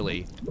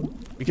 potentially.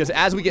 Because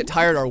as we get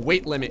tired, our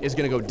weight limit is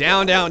going to go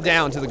down, down,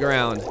 down to the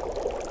ground.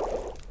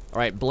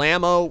 Alright,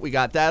 blammo, we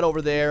got that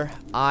over there.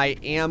 I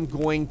am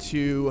going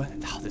to...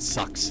 Oh, this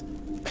sucks.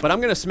 But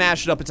I'm gonna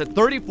smash it up. It's at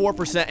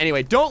 34%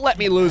 anyway. Don't let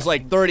me lose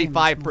like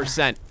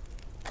 35%.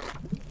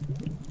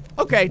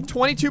 Okay,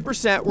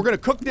 22%. We're gonna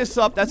cook this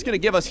up. That's gonna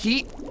give us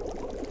heat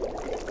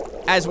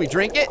as we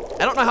drink it.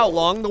 I don't know how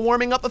long the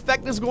warming up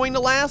effect is going to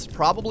last.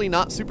 Probably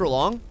not super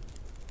long.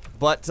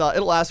 But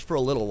it'll last for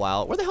a little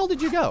while. Where the hell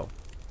did you go?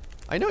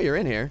 I know you're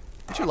in here.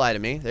 Don't you lie to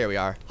me. There we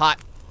are. Hot.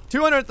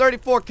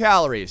 234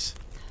 calories.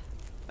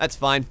 That's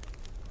fine.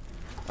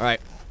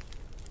 Alright.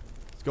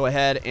 Let's go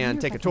ahead and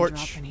take a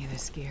torch.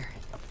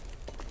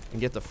 And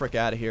get the frick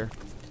out of here.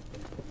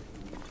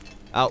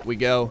 Out we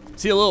go.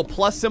 See a little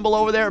plus symbol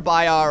over there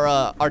by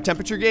our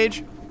temperature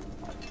gauge?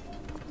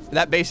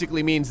 That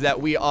basically means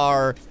that we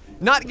are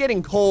not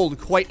getting cold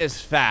quite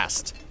as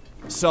fast.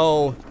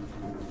 So,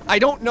 I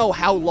don't know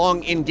how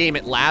long in-game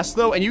it lasts,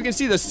 though. And you can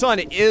see the sun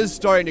is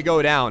starting to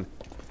go down.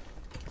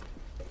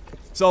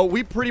 So,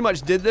 we pretty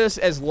much did this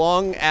as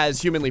long as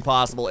humanly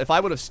possible. If I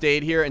would have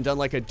stayed here and done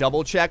like a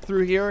double check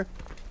through here,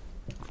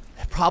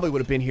 probably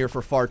would have been here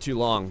for far too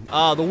long.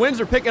 The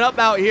winds are picking up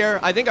out here.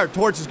 I think our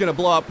torch is going to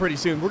blow up pretty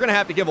soon. We're going to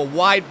have to give a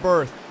wide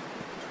berth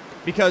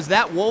because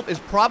that wolf is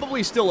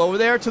probably still over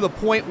there to the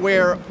point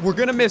where we're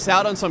going to miss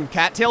out on some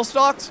cattail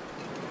stalks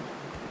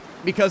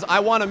because I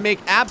want to make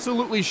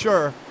absolutely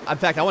sure. In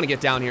fact, I want to get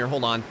down here.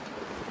 Hold on.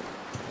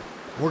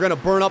 We're going to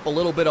burn up a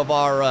little bit of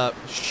our,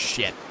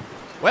 shit.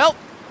 Well,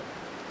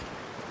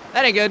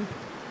 that ain't good.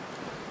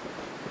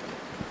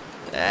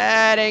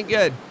 That ain't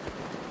good.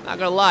 Not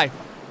going to lie.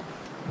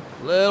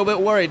 A little bit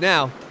worried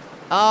now.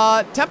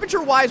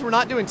 Temperature-wise, we're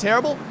not doing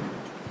terrible.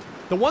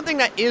 The one thing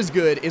that is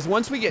good is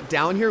once we get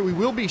down here, we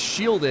will be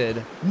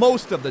shielded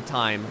most of the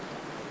time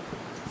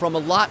from a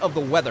lot of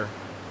the weather.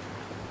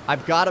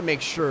 I've got to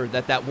make sure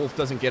that that wolf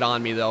doesn't get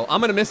on me, though.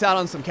 I'm going to miss out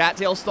on some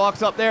cattail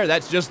stalks up there.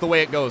 That's just the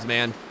way it goes,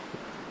 man.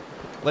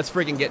 Let's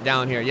freaking get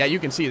down here. Yeah, you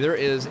can see there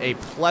is a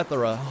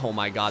plethora. Oh,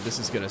 my God. This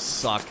is going to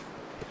suck.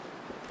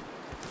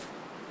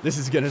 This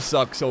is going to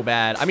suck so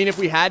bad. I mean, if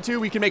we had to,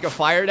 we can make a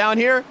fire down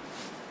here.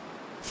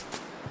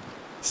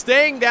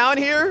 Staying down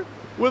here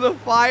with a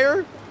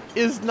fire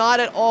is not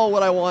at all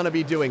what I want to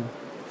be doing.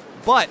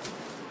 But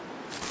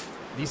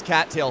these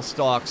cattail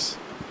stalks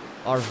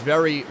are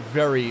very,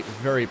 very,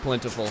 very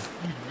plentiful. Man,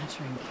 I'm not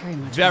sure I can carry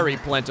much very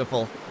more.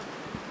 plentiful.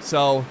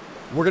 So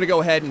we're going to go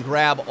ahead and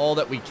grab all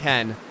that we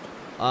can.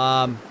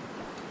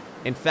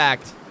 In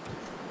fact,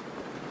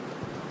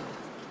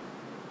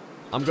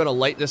 I'm going to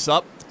light this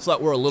up so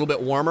that we're a little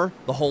bit warmer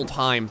the whole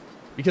time.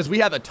 Because we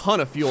have a ton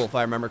of fuel, if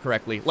I remember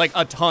correctly. Like,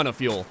 a ton of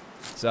fuel.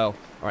 So,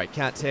 alright,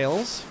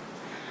 cattails.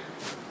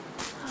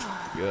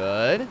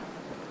 Good.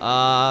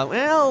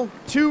 Well,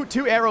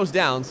 two arrows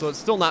down, so it's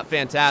still not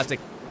fantastic.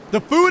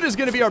 The food is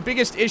going to be our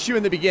biggest issue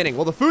in the beginning.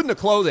 Well, the food and the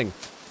clothing.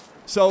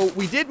 So,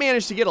 we did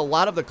manage to get a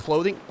lot of the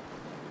clothing.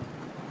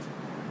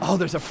 Oh,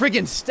 there's a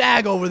friggin'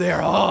 stag over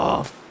there.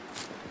 Oh,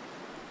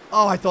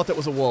 I thought that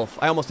was a wolf.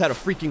 I almost had a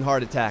freaking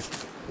heart attack.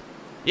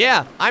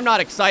 Yeah, I'm not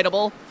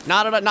excitable.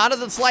 Not at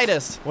the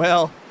slightest.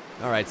 Well,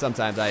 alright,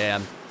 sometimes I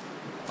am.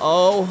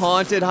 Oh,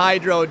 haunted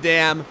hydro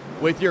dam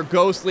with your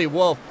ghostly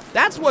wolf.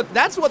 That's what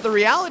the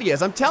reality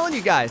is. I'm telling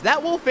you guys,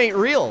 that wolf ain't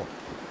real.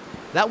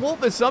 That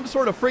wolf is some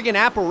sort of friggin'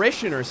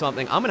 apparition or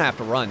something. I'm gonna have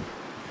to run.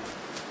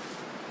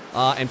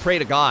 And pray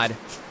to God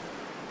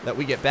that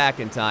we get back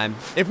in time.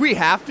 If we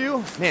have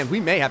to, man, we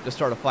may have to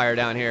start a fire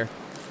down here.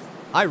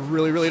 I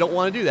really, really don't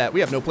want to do that.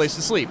 We have no place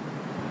to sleep.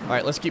 All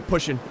right, let's keep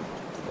pushing.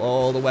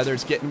 Oh, the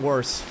weather's getting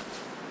worse.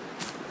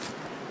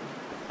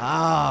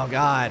 Oh,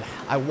 God.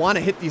 I want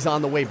to hit these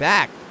on the way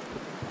back.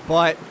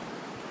 But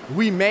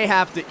we may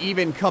have to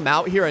even come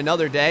out here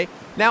another day.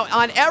 Now,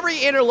 on every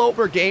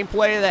Interloper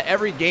gameplay that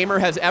every gamer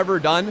has ever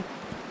done,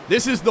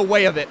 this is the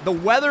way of it. The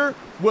weather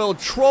will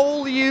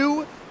troll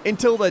you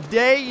until the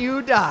day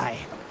you die.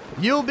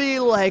 You'll be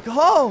like,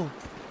 oh,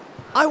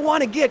 I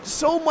want to get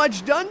so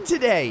much done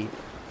today.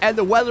 And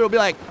the weather will be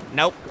like,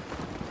 nope.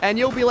 And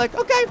you'll be like,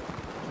 okay,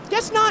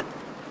 guess not.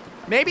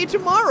 Maybe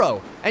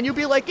tomorrow. And you'll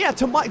be like, yeah,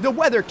 the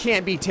weather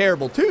can't be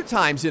terrible 2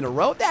 times in a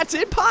row. That's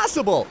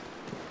impossible.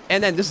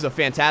 And then this is a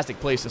fantastic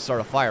place to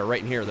start a fire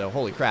right in here, though.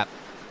 Holy crap.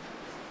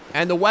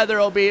 And the weather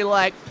will be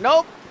like,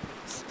 nope,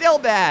 still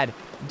bad.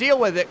 Deal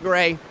with it,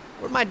 Gray.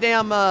 Where's my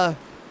damn,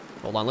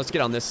 hold on, let's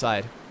get on this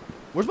side.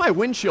 Where's my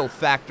wind chill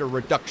factor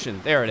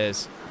reduction? There it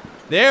is.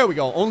 There we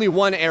go. Only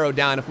 1 arrow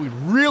down if we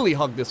really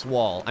hug this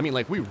wall. I mean,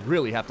 like, we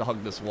really have to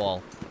hug this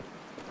wall.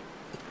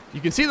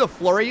 You can see the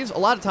flurries. A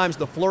lot of times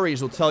the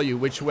flurries will tell you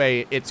which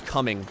way it's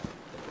coming.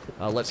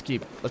 Let's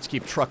keep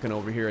trucking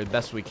over here as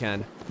best we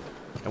can.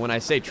 And when I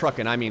say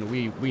trucking, I mean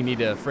we need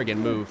to friggin'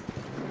 move.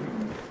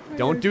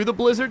 Don't do the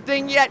blizzard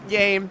thing yet,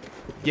 game.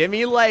 Give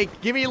me like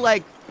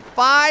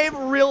 5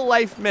 real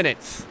life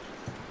minutes.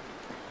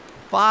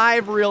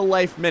 5 real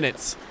life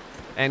minutes.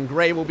 And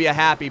Gray will be a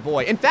happy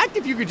boy. In fact,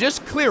 if you could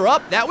just clear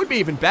up, that would be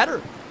even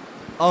better.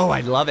 Oh,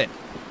 I'd love it.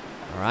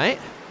 All right.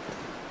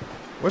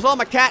 Where's all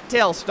my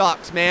cattail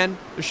stalks, man?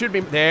 There should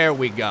be, there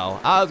we go.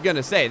 I was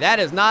gonna say, that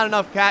is not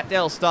enough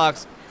cattail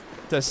stalks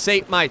to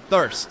sate my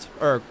thirst,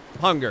 or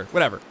hunger,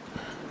 whatever.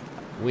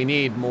 We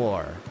need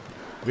more.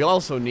 We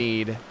also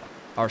need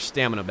our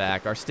stamina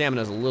back. Our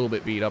stamina is a little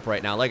bit beat up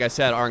right now. Like I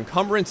said, our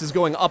encumbrance is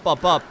going up,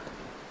 up, up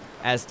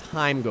as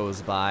time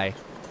goes by.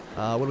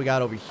 What do we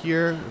got over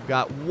here? We've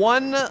got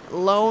 1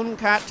 lone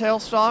cattail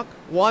stalk,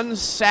 1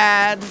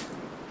 sad,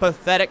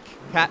 pathetic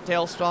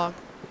cattail stalk.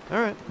 All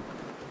right.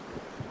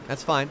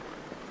 That's fine.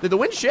 Did the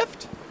wind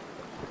shift?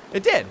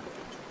 It did.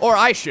 Or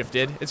I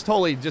shifted. It's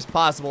totally just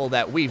possible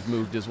that we've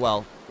moved as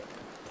well.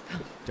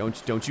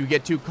 Don't you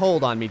get too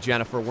cold on me,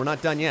 Jennifer. We're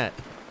not done yet.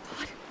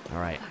 All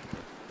right.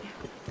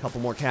 A couple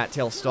more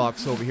cattail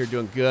stalks over here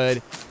doing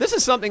good. This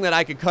is something that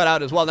I could cut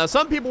out as well. Now,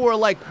 some people were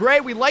like,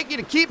 Gray, we'd like you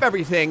to keep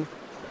everything.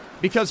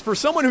 Because for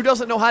someone who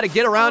doesn't know how to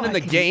get around in the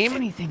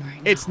game,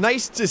 it's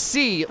nice to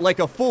see like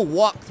a full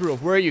walkthrough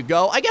of where you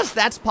go. I guess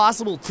that's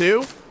possible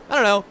too. I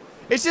don't know.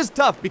 It's just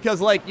tough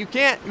because like you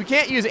can't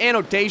use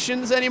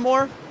annotations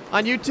anymore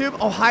on YouTube.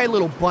 Oh, hi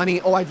little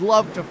bunny. Oh, I'd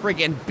love to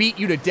friggin' beat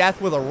you to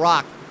death with a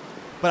rock,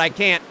 but I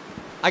can't.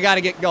 I gotta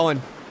get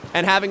going.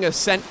 And having a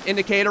scent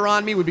indicator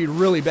on me would be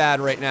really bad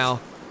right now.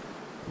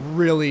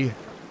 Really,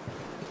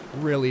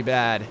 really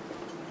bad.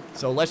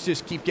 So let's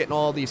just keep getting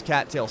all these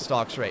cattail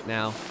stalks right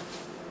now.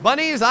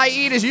 Bunnies, I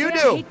eat as you do.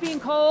 I hate being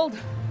cold.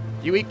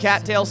 You eat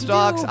cattail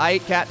stalks, I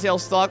eat cattail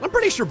stalks. I'm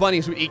pretty sure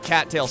bunnies would eat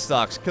cattail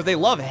stalks because they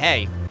love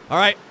hay. All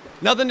right,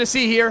 nothing to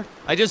see here.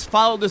 I just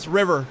followed this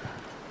river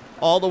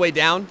all the way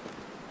down.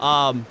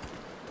 And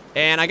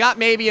I got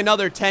maybe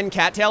another 10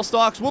 cattail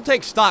stalks. We'll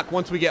take stock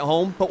once we get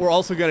home, but we're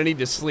also gonna need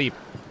to sleep.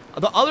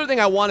 The other thing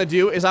I wanna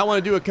do is I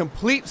wanna do a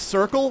complete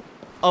circle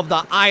of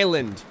the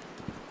island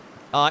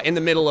in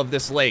the middle of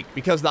this lake,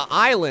 because the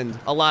island,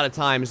 a lot of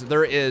times,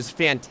 there is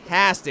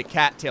fantastic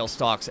cattail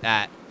stalks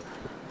at.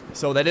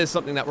 So that is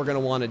something that we're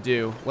gonna want to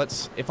do.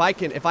 Let's, if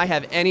I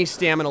have any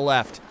stamina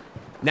left,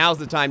 now's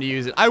the time to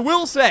use it. I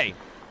will say,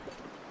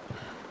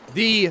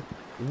 the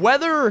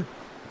weather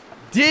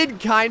did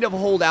kind of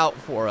hold out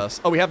for us.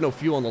 Oh, we have no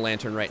fuel in the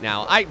lantern right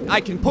now. I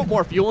can put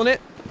more fuel in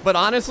it, but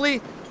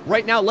honestly,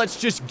 right now, let's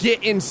just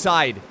get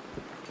inside,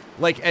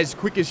 like, as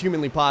quick as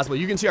humanly possible.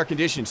 You can see our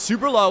condition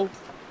super low.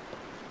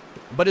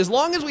 But as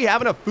long as we have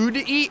enough food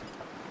to eat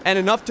and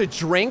enough to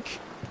drink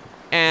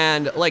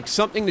and like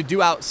something to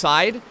do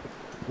outside,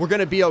 we're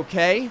gonna be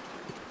okay.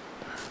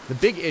 The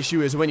big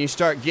issue is when you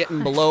start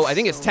getting below, I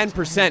think it's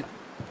 10%,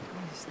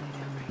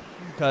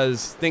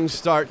 because things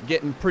start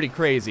getting pretty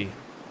crazy.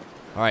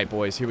 All right,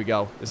 boys, here we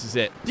go. This is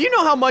it. Do you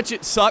know how much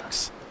it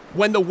sucks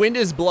when the wind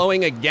is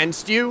blowing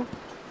against you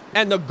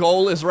and the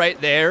goal is right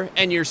there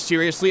and you're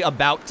seriously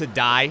about to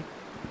die?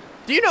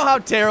 Do you know how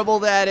terrible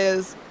that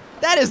is?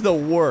 That is the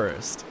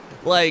worst.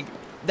 Like,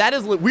 that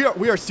is,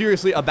 we are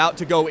seriously about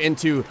to go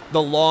into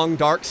the long,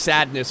 dark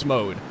sadness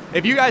mode.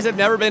 If you guys have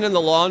never been in the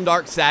long,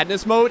 dark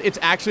sadness mode, it's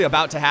actually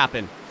about to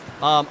happen.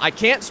 I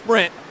can't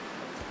sprint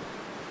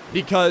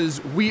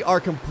because we are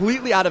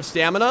completely out of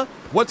stamina.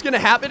 What's gonna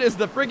happen is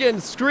the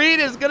friggin' screen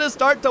is gonna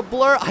start to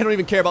blur. I don't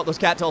even care about those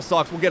cattail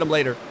stalks. We'll get them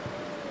later.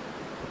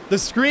 The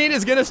screen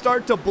is gonna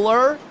start to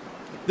blur.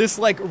 This,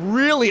 like,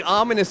 really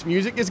ominous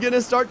music is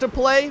gonna start to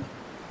play.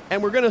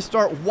 And we're gonna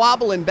start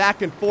wobbling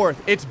back and forth.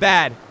 It's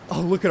bad. Oh,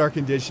 look at our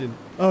condition.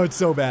 Oh, it's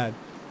so bad.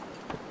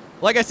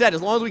 Like I said,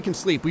 as long as we can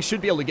sleep, we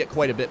should be able to get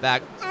quite a bit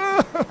back.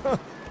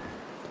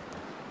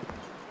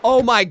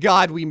 Oh my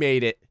god, we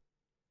made it.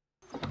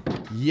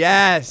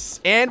 Yes.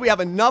 And we have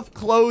enough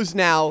clothes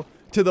now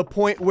to the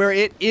point where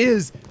it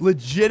is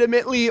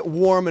legitimately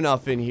warm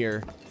enough in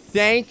here.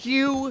 Thank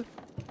you,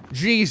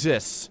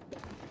 Jesus,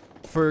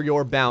 for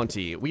your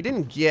bounty. We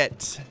didn't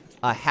get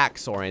a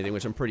hacksaw or anything,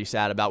 which I'm pretty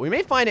sad about. We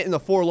may find it in the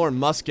Forlorn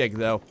Muskeg,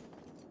 though.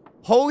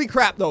 Holy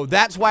crap, though.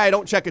 That's why I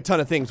don't check a ton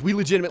of things. We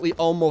legitimately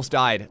almost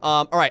died.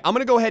 All right, I'm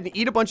gonna go ahead and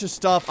eat a bunch of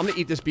stuff. I'm gonna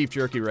eat this beef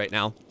jerky right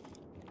now.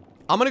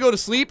 I'm gonna go to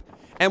sleep,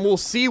 and we'll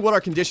see what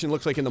our condition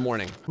looks like in the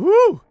morning.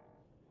 Woo!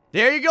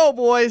 There you go,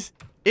 boys.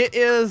 It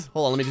is...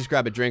 Hold on, let me just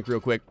grab a drink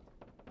real quick.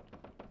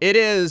 It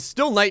is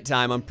still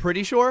nighttime, I'm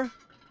pretty sure.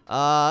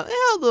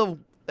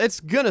 It's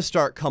gonna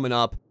start coming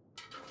up.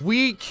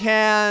 We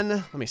can...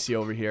 Let me see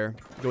over here.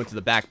 Go into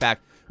the backpack.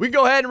 We can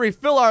go ahead and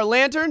refill our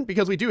lantern,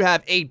 because we do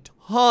have a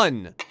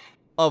ton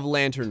of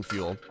lantern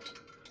fuel,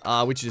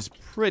 which is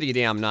pretty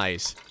damn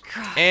nice.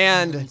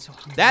 And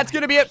that's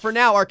gonna be it for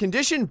now. Our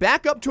condition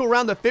back up to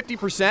around the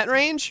 50%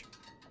 range,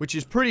 which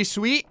is pretty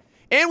sweet.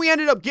 And we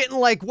ended up getting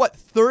like, what,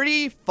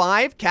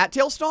 35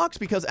 cattail stalks?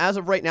 Because as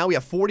of right now, we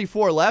have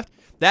 44 left.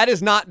 That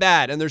is not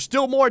bad, and there's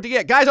still more to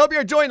get. Guys, hope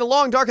you're enjoying the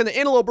long dark and the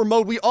interloper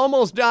mode. We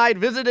almost died,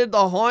 visited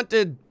the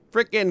haunted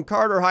frickin'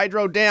 Carter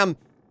Hydro Dam,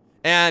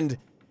 and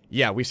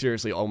yeah, we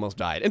seriously almost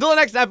died. Until the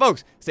next time,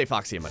 folks, stay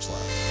foxy and much love.